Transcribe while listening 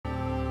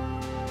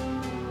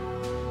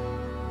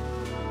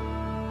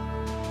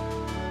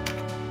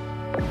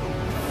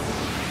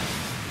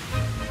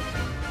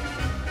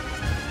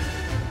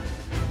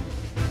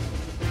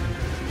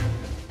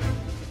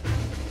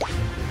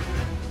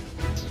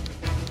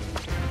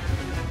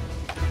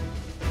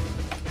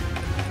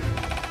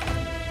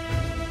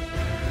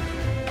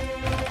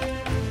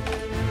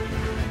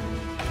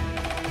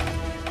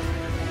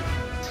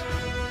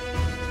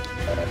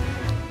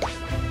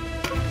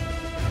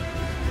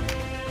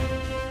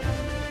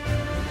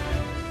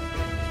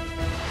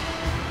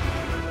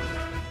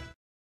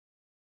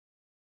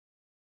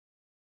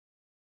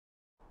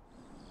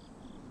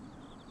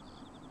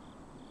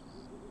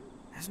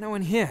There's no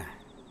one here.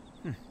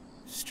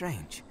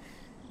 Strange.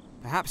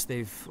 Perhaps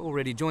they've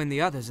already joined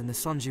the others in the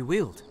songs you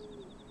wield.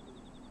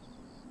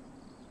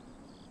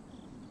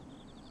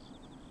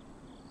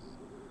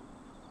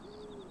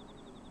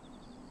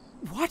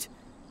 What?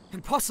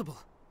 Impossible.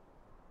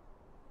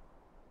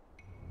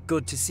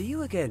 Good to see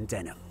you again,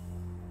 Denim.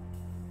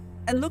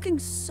 And looking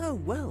so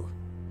well.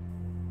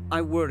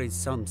 I worried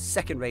some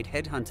second-rate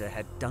headhunter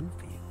had done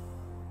for you.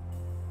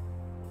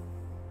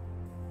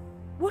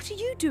 What are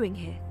you doing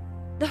here?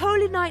 The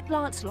Holy Knight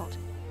Lancelot.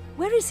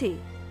 Where is he?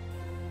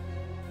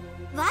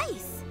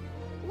 Vyce,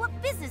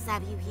 what business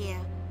have you here?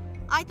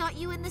 I thought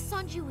you in the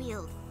songs you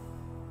wield.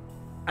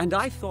 And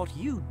I thought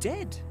you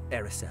dead,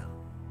 Arycelle.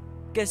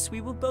 Guess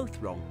we were both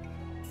wrong.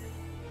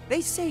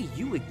 They say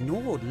you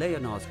ignored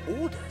Leonard's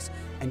orders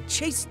and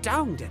chased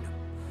down Denim.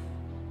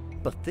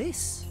 But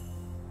this?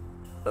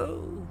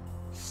 Oh,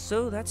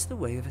 so that's the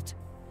way of it.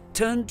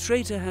 Turned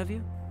traitor, have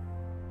you?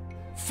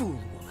 Fool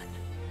woman,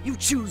 you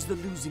choose the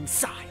losing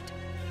side.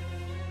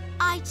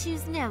 I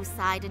choose no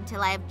side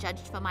until I have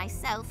judged for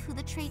myself who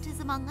the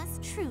traitors among us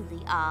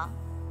truly are.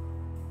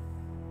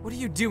 What are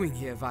you doing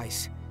here,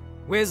 Vyce?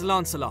 Where's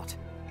Lancelot?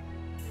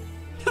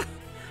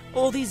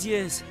 All these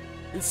years,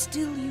 and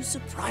still you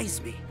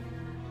surprise me.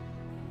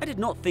 I did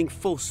not think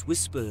false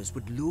whispers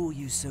would lure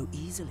you so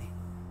easily.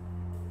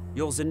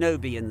 Your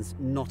Zenobian's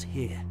not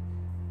here.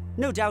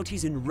 No doubt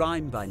he's in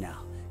Rhyme by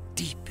now,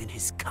 deep in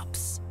his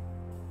cups.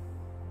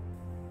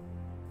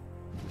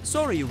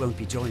 Sorry you won't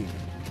be joining them,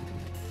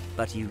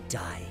 but you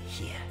die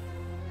here.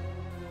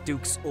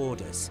 Duke's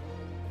orders.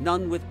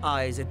 None with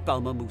eyes at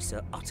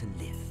Balmamusa are to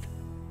live.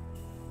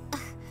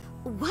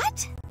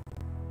 What?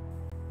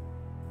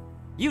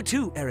 You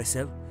too,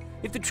 Arycelle.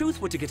 If the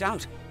truth were to get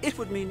out, it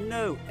would mean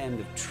no end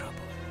of trouble.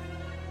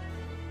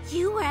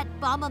 You were at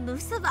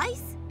Balmamusa,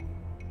 Vyce?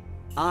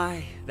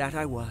 Aye, that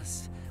I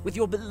was. With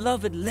your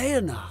beloved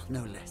Leonard,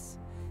 no less.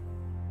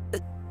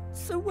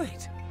 So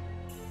wait.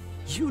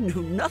 You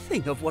knew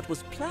nothing of what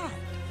was planned?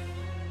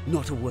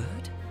 Not a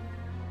word?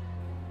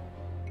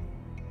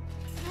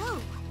 No.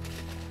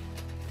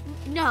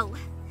 No.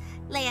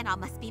 Leonard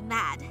must be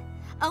mad.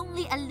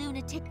 Only a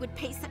lunatic would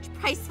pay such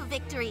price for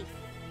victory.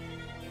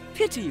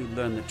 Pity you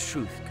learn the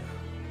truth, girl.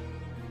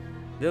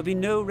 There'll be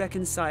no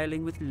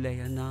reconciling with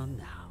Leonard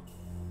now.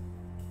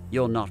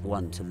 You're not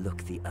one to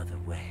look the other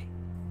way.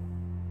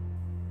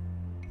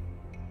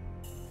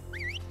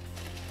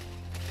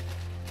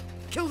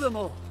 Kill them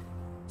all!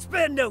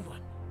 Spare no one!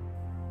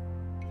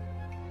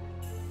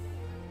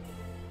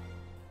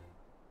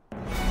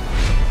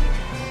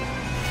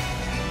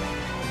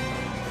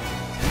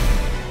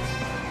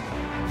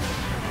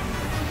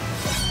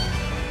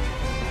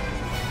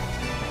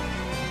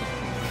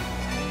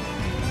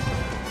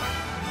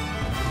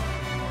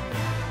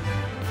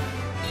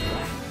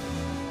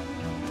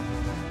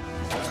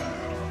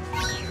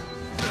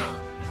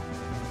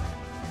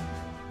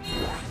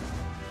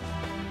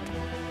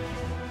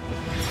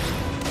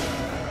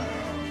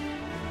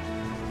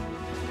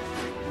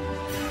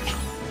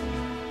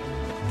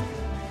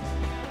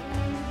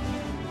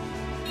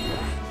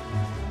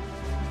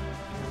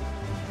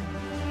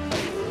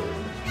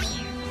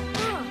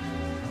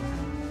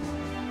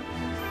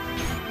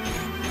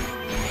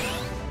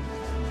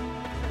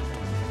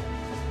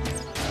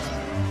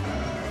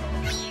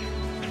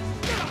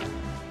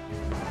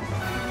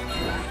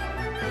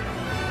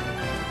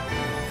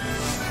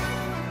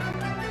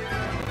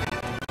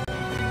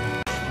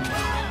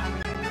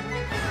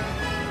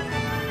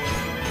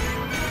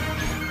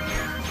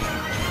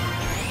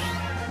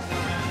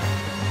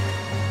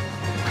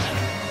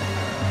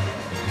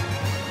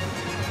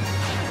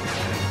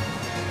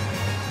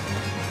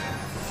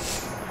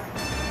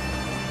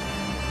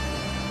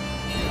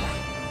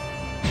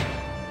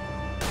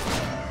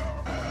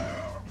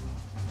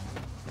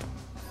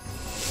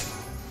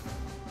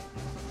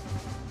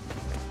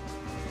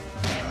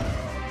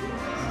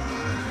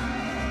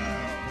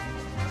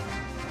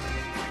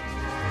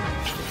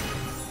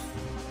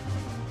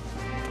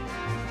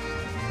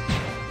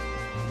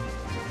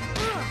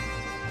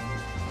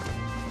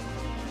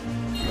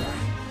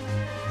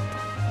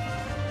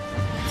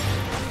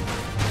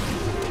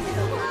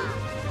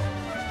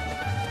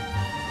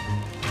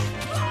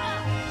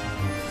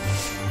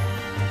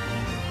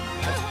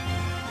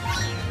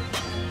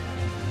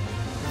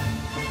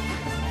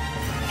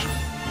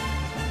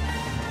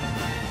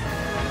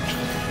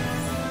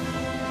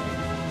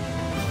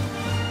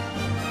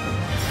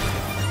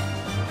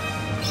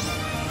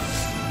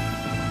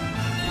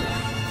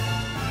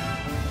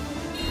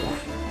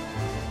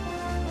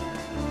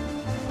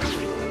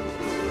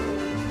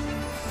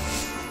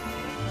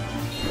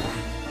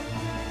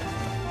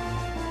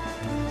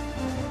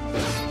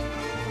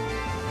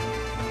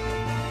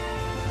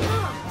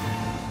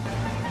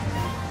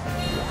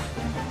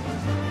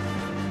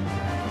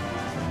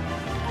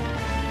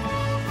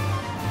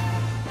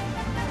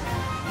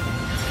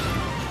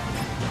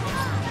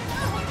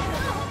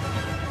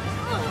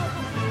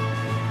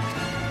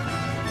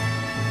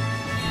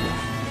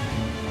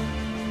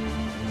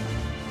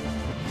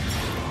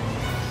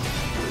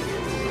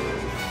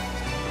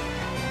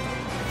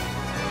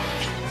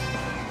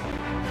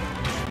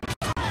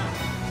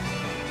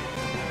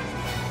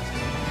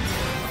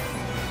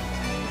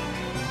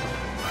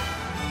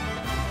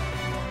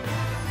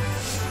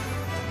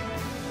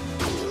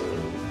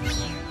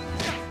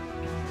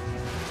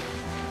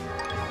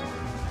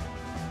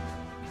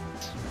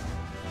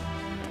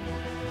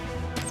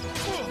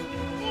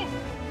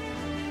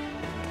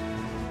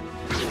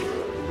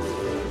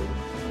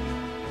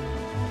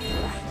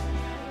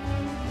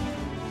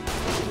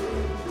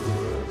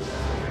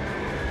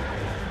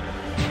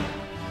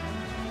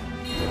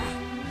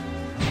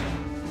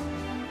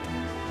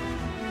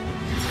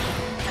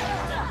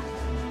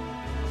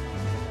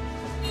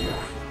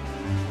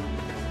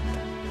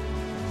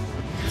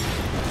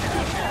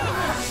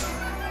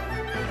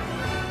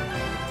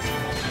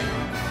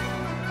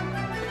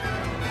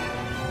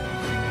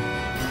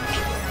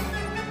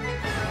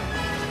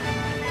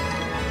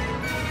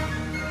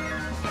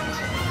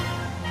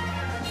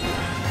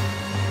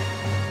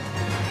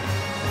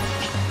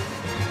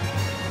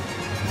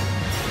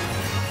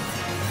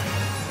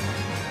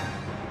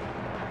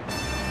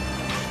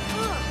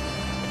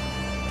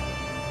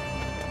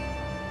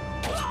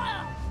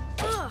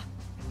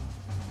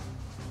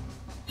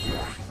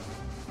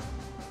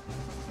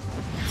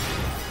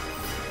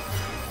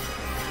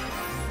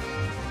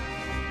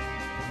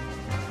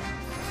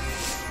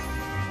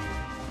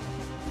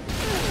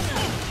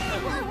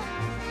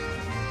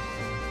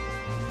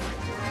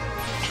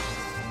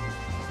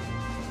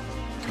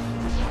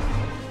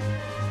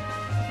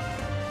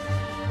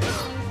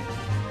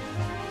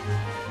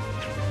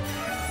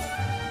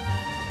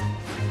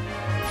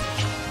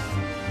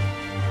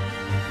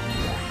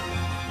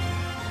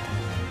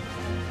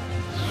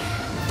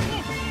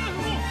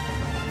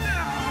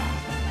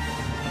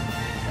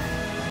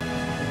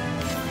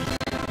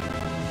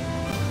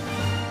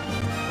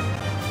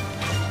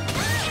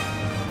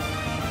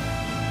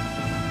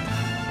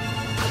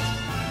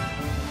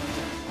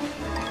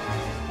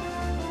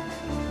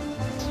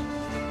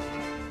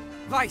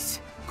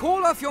 Vyce,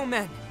 call off your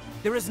men.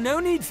 There is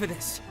no need for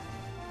this.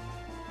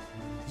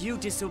 You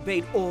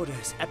disobeyed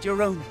orders at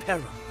your own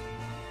peril.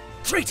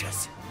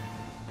 Traitors!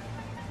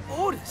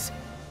 Orders?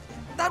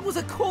 That was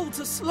a call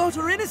to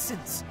slaughter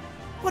innocents.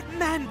 What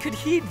man could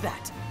heed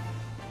that?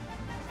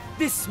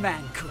 This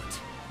man could.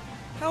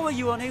 How are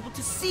you unable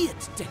to see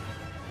it, Denon?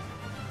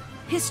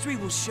 History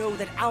will show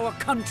that our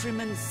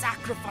countrymen's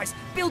sacrifice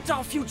built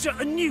our future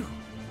anew.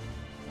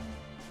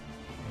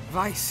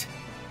 Vyce,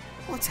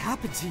 what's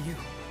happened to you?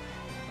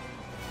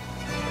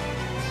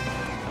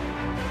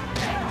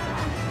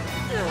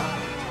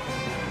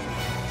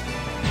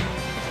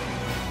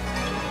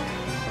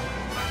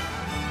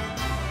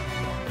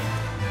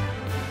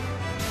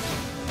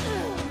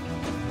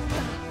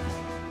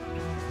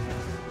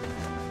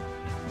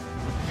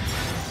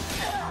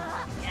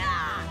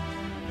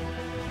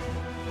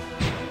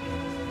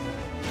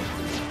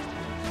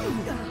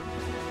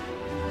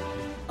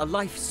 A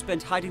life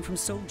spent hiding from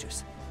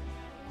soldiers.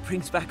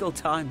 Brings back old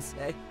times,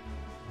 eh?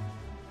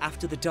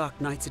 After the Dark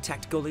Knights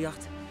attacked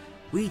Goliath,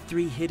 we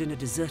three hid in a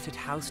deserted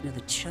house near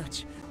the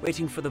church,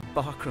 waiting for the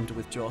Barkram to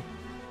withdraw.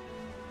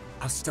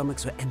 Our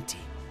stomachs were empty,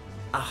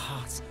 our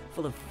hearts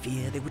full of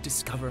fear they would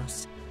discover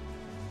us.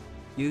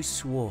 You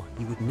swore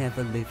you would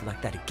never live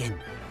like that again,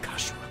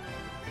 Kashua.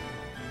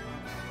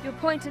 Your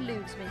point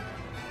eludes me.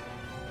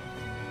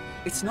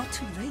 It's not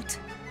too late,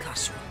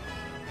 Kashua.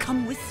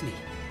 Come with me.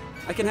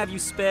 I can have you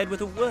spared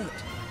with a word.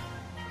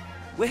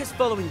 Where has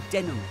following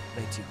Denon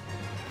led you?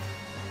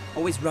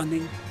 Always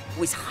running,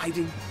 always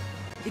hiding.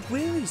 It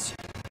wearies you.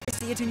 I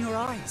see it in your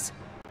eyes.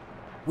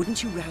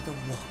 Wouldn't you rather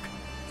walk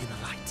in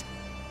the light?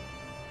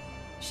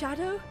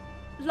 Shadow?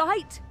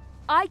 Light?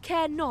 I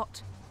care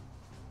not.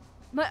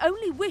 My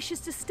only wish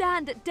is to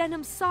stand at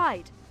Denham's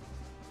side.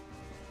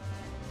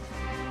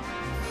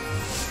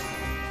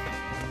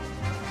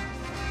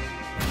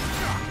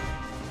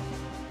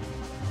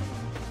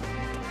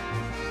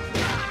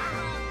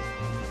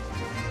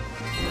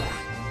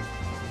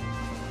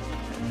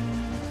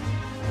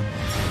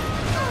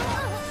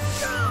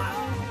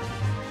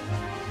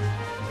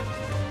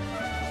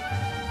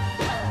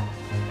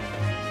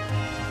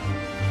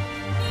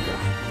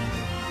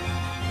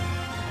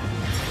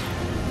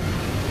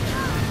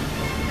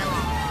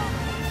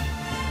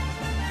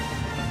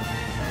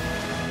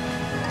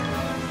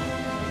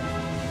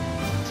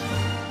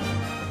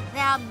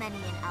 There are many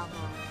in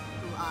Almor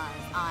who are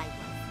as I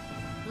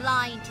was,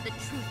 blind to the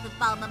truth of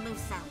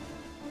Balmamusa.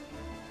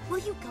 Will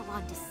you go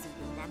on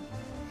deceiving them?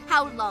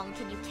 How long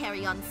can you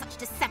carry on such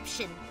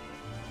deception?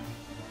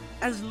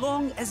 As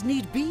long as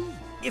need be,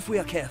 if we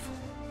are careful.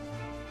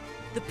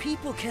 The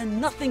people care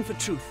nothing for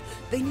truth.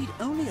 They need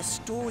only a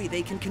story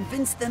they can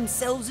convince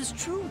themselves is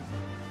true.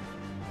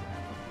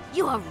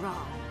 You are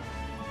wrong.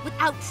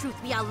 Without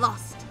truth, we are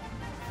lost.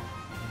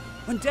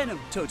 When Denon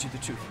told you the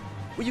truth,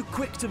 were you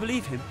quick to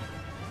believe him?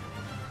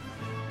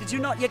 Did you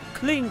not yet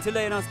cling to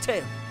Leonard's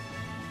tale?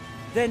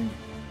 Then,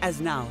 as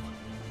now,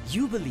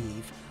 you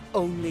believe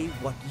only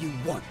what you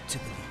want to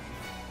believe.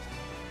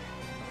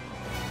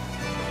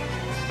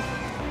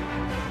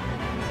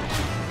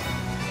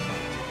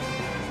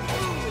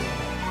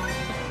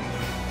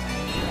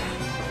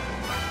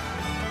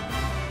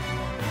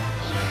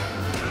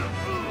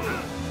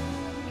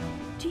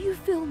 Do you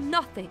feel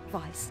nothing,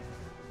 Vyce?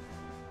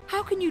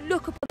 How can you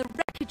look upon the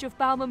wreckage of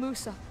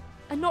Balmamusa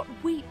and not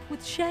weep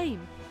with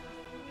shame?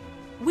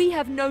 We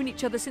have known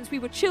each other since we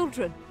were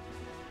children.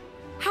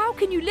 How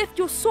can you lift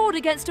your sword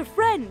against a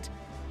friend?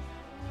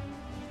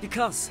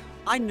 Because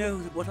I know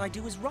that what I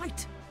do is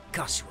right,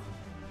 Kashua.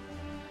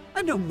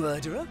 I'm no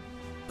murderer,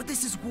 but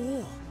this is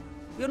war.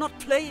 We are not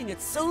playing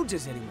at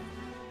soldiers anymore.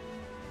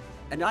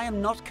 And I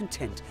am not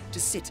content to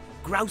sit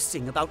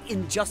grousing about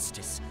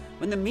injustice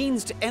when the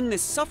means to end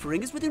this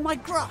suffering is within my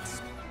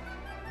grasp.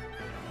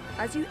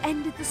 As you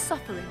ended the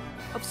suffering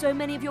of so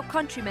many of your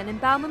countrymen in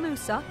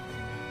Balmamusa,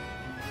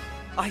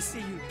 I see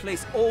you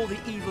place all the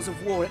evils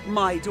of war at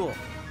my door.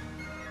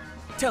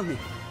 Tell me,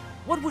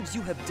 what would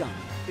you have done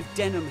if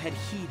Denon had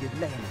heeded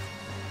Leonard?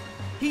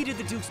 Heeded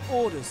the Duke's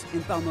orders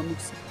in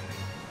Balmamusa?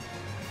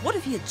 What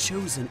if he had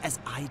chosen as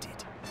I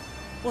did?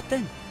 What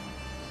then?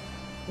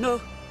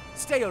 No,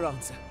 stay your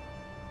answer.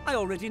 I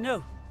already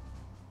know.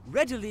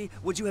 Readily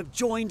would you have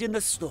joined in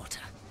the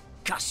slaughter,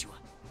 Kashua.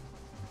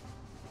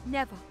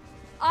 never.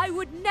 I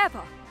would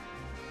never.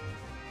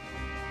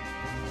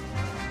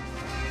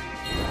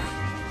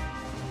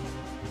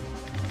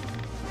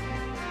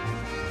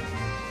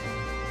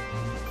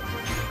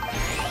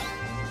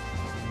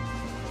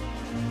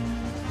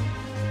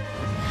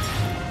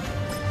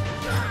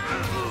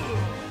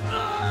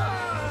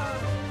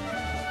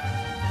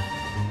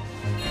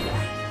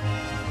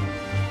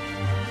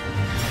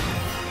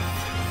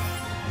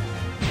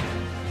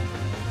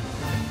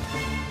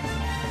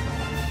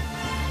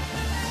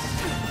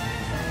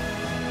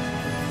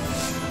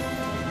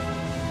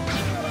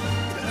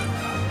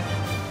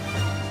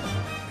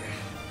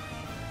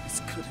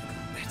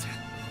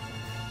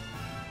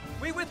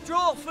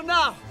 Withdraw for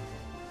now!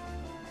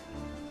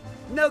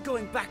 No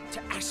going back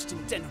to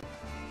Ashton Denham.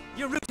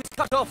 Your route is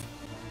cut off.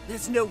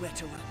 There's nowhere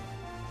to run.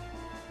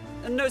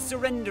 And no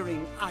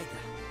surrendering either.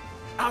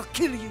 I'll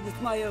kill you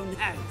with my own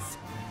hands.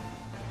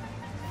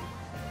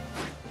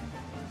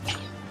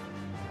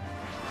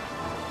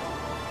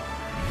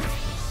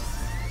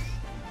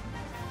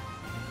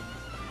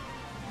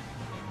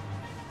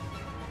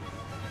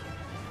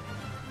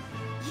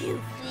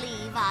 You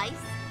flee, Vyce.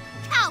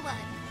 Coward!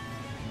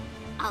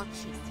 I'll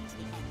chase you to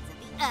the ends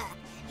of the earth.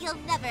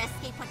 You'll never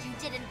escape what you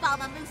did in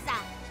Balmamusa.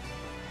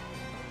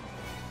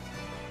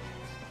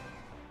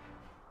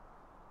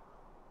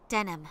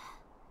 Denim,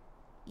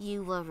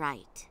 you were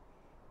right.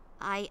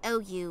 I owe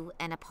you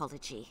an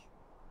apology.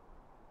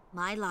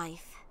 My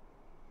life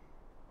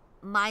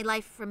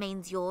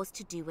remains yours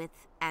to do with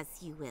as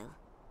you will.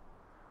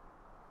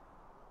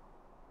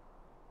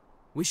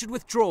 We should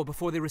withdraw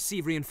before they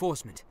receive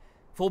reinforcement.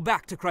 Fall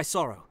back to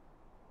Chrysoro.